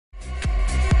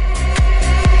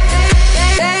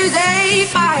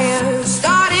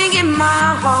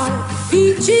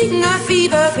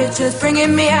pictures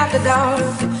bringing me out the dark.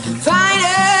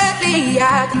 Finally,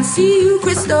 I can see you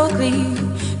crystal clear.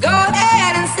 Go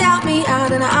ahead and sell me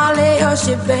out and I'll lay your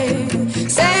ship bare.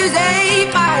 There's a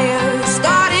fire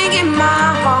starting in my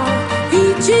heart,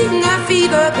 reaching a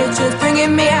fever, pictures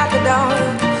bringing me out the dark.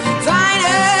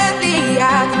 Finally,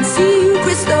 I can see you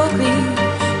crystal clear.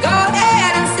 Go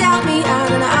ahead and sell me out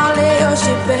and I'll lay your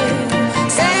ship bare.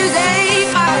 There's a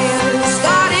fire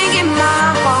starting in my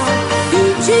heart,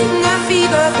 reaching a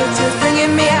fever, pictures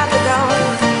bringing me out the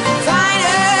dark.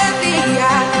 Finally,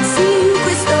 I can see you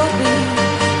crystal clear.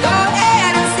 Go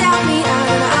ahead and sell me out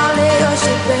and I'll lay your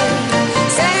ship bare.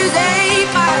 There's a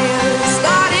fire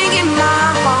starting in my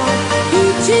heart,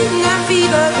 reaching a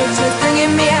fever, pictures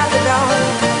bringing me out the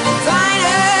dark.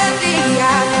 Finally,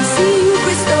 I can see you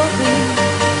crystal clear.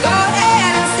 Go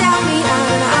ahead and sell me out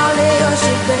and I'll lay your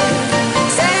ship bare.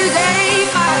 There's a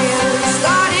fire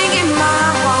starting in my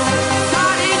heart,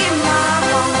 starting in my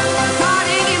heart,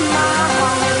 starting in my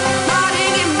heart,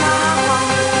 starting in my heart,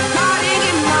 starting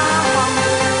in my heart,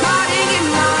 starting in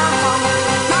my heart,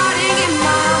 starting in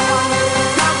my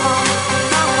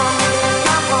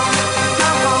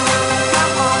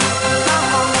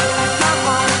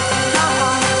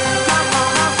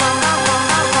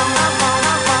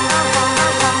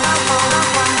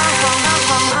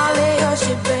I'll lay your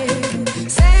ship bare.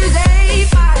 There's a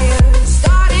fire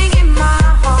starting in my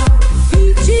heart,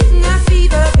 reaching a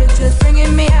fever, pictures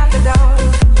bringing me out the dark.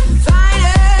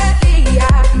 Finally,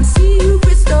 I can see you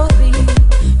crystal clear.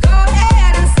 Go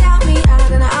ahead and sell me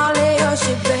out and I'll lay your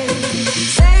ship bare.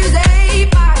 There's a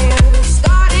fire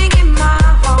starting in my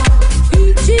heart,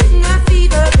 reaching a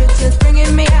fever, pictures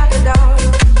bringing me out the dark.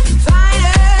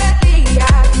 Finally,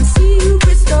 I can see you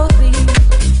crystal clear.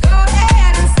 Go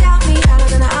ahead and sell me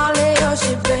out and I'll lay your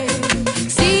ship bare.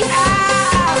 See,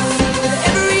 I with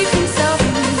every piece of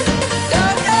you.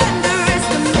 Don't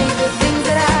underestimate the things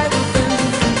that I will do.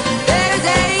 There's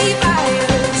a fire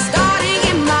starting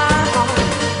in my heart,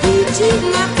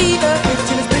 reaching a fever.